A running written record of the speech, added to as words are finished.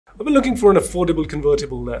I've been looking for an affordable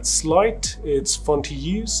convertible that's light, it's fun to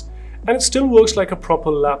use, and it still works like a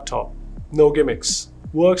proper laptop. No gimmicks.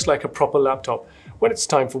 Works like a proper laptop when it's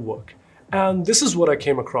time for work. And this is what I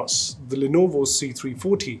came across, the Lenovo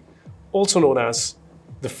C340, also known as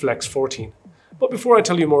the Flex 14. But before I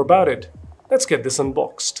tell you more about it, let's get this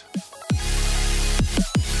unboxed.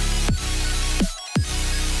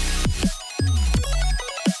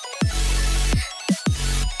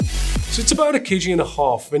 So it's about 1.5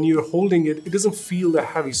 kg. When you're holding it, it doesn't feel that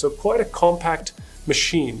heavy, so quite a compact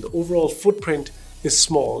machine. The overall footprint is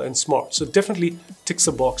small and smart, so it definitely ticks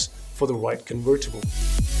a box for the right convertible.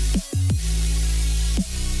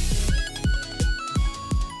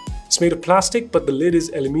 It's made of plastic, but the lid is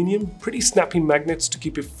aluminium. Pretty snappy magnets to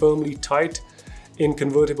keep it firmly tight in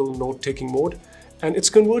convertible note-taking mode. And its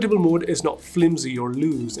convertible mode is not flimsy or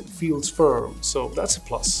loose, it feels firm, so that's a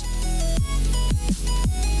plus.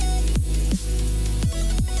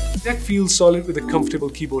 The deck feels solid with a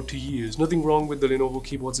comfortable keyboard to use. Nothing wrong with the Lenovo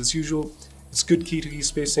keyboards as usual. It's good key-to-key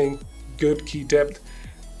spacing, good key depth,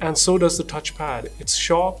 and so does the touchpad. It's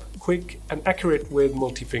sharp, quick, and accurate with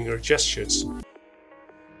multi-finger gestures. On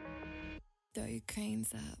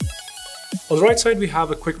the right side, we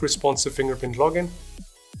have a quick responsive fingerprint login.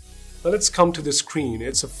 Now let's come to the screen.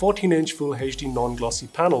 It's a 14-inch Full HD non-glossy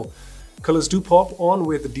panel. Colors do pop on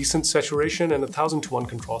with a decent saturation and a 1000:1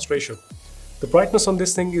 contrast ratio. The brightness on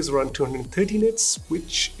this thing is around 230 nits,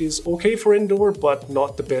 which is okay for indoor, but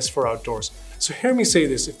not the best for outdoors. So hear me say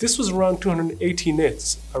this, if this was around 280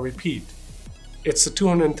 nits, I repeat, it's a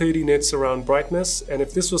 230 nits around brightness, and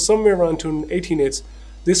if this was somewhere around 280 nits,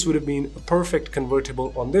 this would have been a perfect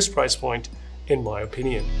convertible on this price point, in my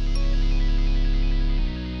opinion.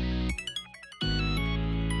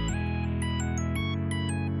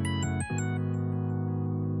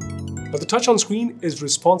 But the touch on screen is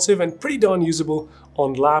responsive and pretty darn usable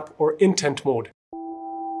on lap or intent mode.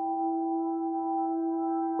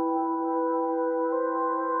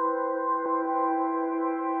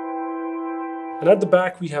 And at the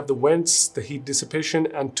back we have the vents, the heat dissipation,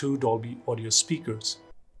 and 2 Dolby audio speakers.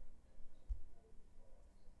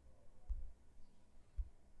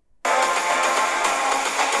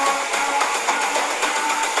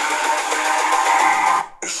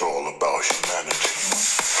 It's all about humanity.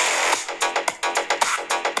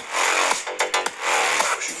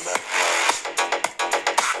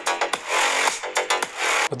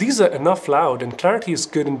 But these are enough loud, and clarity is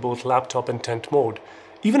good in both laptop and tent mode.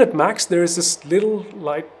 Even at max, there is this little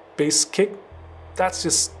light bass kick. That's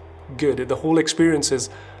just good. The whole experience is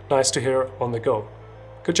nice to hear on the go.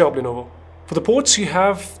 Good job, Lenovo. For the ports, you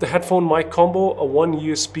have the headphone mic combo, a 1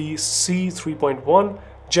 USB-C 3.1,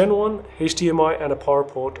 Gen 1, HDMI, and a power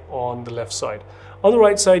port on the left side. On the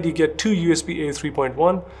right side, you get 2 USB-A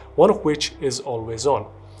 3.1, one of which is always on.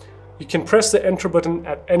 You can press the enter button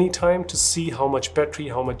at any time to see how much battery,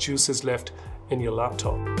 how much juice is left in your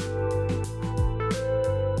laptop.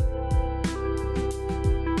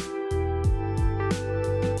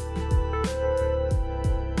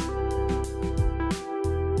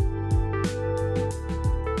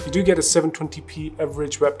 You do get a 720p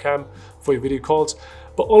average webcam for your video calls,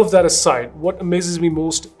 but all of that aside, what amazes me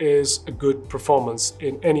most is a good performance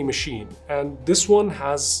in any machine. And this one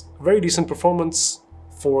has very decent performance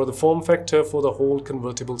for the form factor, for the whole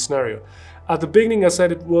convertible scenario. At the beginning I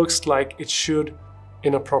said it works like it should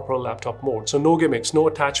in a proper laptop mode. So no gimmicks, no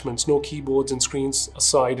attachments, no keyboards and screens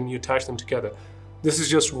aside and you attach them together. This is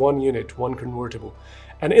just one unit, one convertible.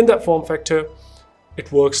 And in that form factor,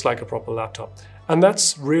 it works like a proper laptop. And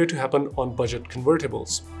that's rare to happen on budget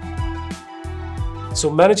convertibles.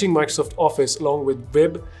 So managing Microsoft Office along with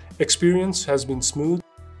web experience has been smooth,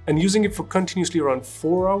 and using it for continuously around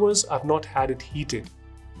 4 hours, I've not had it heated.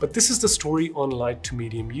 But this is the story on light to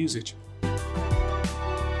medium usage.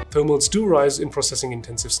 Thermals do rise in processing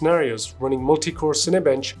intensive scenarios. Running multi-core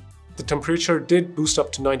Cinebench, the temperature did boost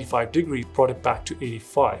up to 95 degrees, brought it back to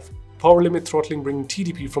 85. Power limit throttling bringing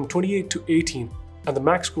TDP from 28 to 18, and the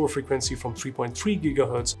max core frequency from 3.3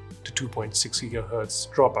 GHz to 2.6 GHz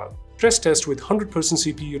dropout. Stress test with 100%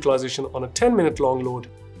 CPU utilization on a 10-minute long load,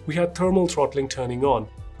 we had thermal throttling turning on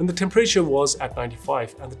when the temperature was at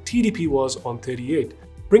 95 and the TDP was on 38.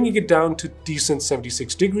 Bringing it down to decent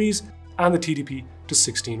 76 degrees and the TDP to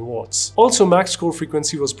 16 watts. Also, max core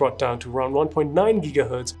frequency was brought down to around 1.9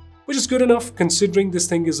 GHz, which is good enough considering this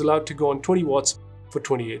thing is allowed to go on 20 watts for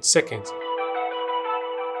 28 seconds.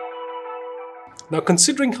 Now,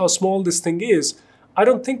 considering how small this thing is, I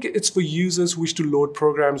don't think it's for users who wish to load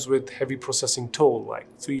programs with heavy processing toll like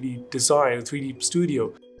 3D Design, 3D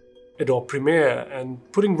Studio. Adobe Premiere and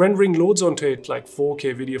putting rendering loads onto it like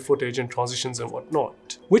 4K video footage and transitions and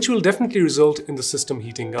whatnot, which will definitely result in the system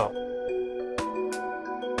heating up.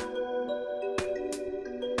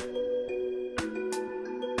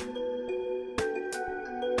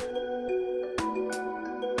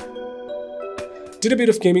 Did a bit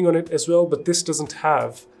of gaming on it as well, but this doesn't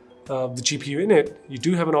have the GPU in it. You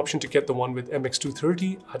do have an option to get the one with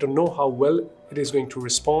MX230. I don't know how well it is going to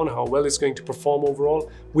respond, how well it's going to perform overall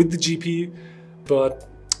with the GPU, but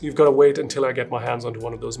you've got to wait until I get my hands onto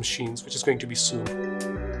one of those machines, which is going to be soon.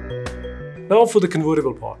 Now for the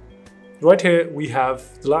convertible part. Right here we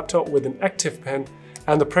have the laptop with an active pen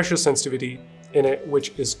and the pressure sensitivity in it,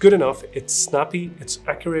 which is good enough. It's snappy, it's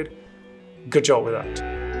accurate. Good job with that.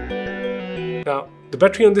 Now, the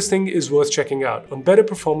battery on this thing is worth checking out. On better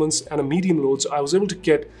performance and a medium loads, I was able to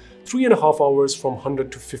get 3.5 hours from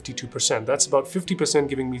 100 to 52%. That's about 50%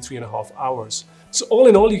 giving me 3.5 hours. So all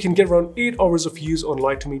in all, you can get around 8 hours of use on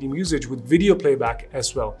light to medium usage with video playback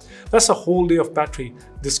as well. That's a whole day of battery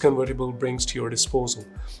this convertible brings to your disposal.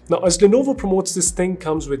 Now, as Lenovo promotes, this thing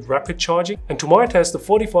comes with rapid charging, and to my test, the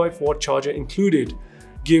 45-watt charger included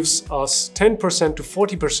gives us 10% to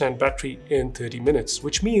 40% battery in 30 minutes,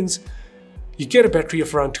 which means you get a battery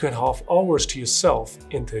of around 2.5 hours to yourself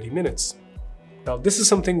in 30 minutes. Now, this is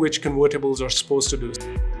something which convertibles are supposed to do.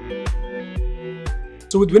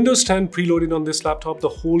 So with Windows 10 preloaded on this laptop, the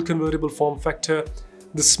whole convertible form factor,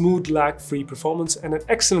 the smooth lag-free performance and an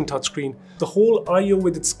excellent touchscreen, the whole I/O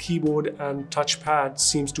with its keyboard and touchpad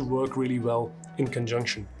seems to work really well in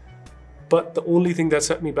conjunction. But the only thing that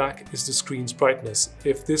set me back is the screen's brightness.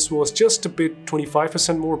 If this was just a bit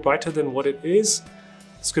 25% more brighter than what it is,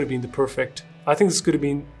 this could have been the perfect. I think this could have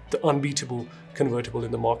been the unbeatable convertible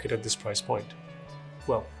in the market at this price point.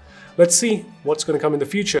 Well, let's see what's going to come in the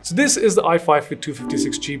future. So this is the i5 with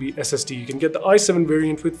 256GB SSD. You can get the i7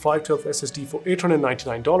 variant with 512 SSD for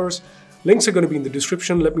 $899. Links are going to be in the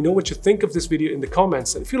description. Let me know what you think of this video in the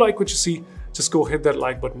comments. And if you like what you see, just go hit that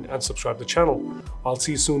like button and subscribe to the channel. I'll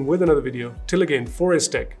see you soon with another video. Till again,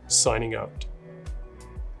 Forest Tech signing out.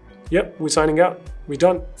 Yep, we're signing out. We're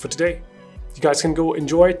done for today. You guys can go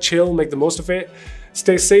enjoy, chill, make the most of it.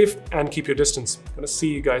 Stay safe and keep your distance. Gonna see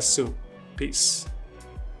you guys soon. Peace.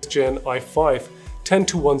 Gen i5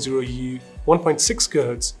 10210U 1.6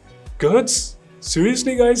 GHz. GHz?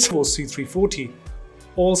 Seriously guys? C340,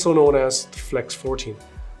 also known as the Flex 14.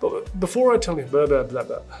 But before I tell you blah blah blah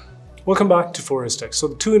blah. Welcome back to Forest Text. So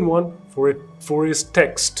the 2-in-1 for it, Forest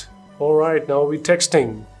Text. Alright, now we're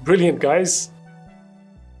texting. Brilliant guys.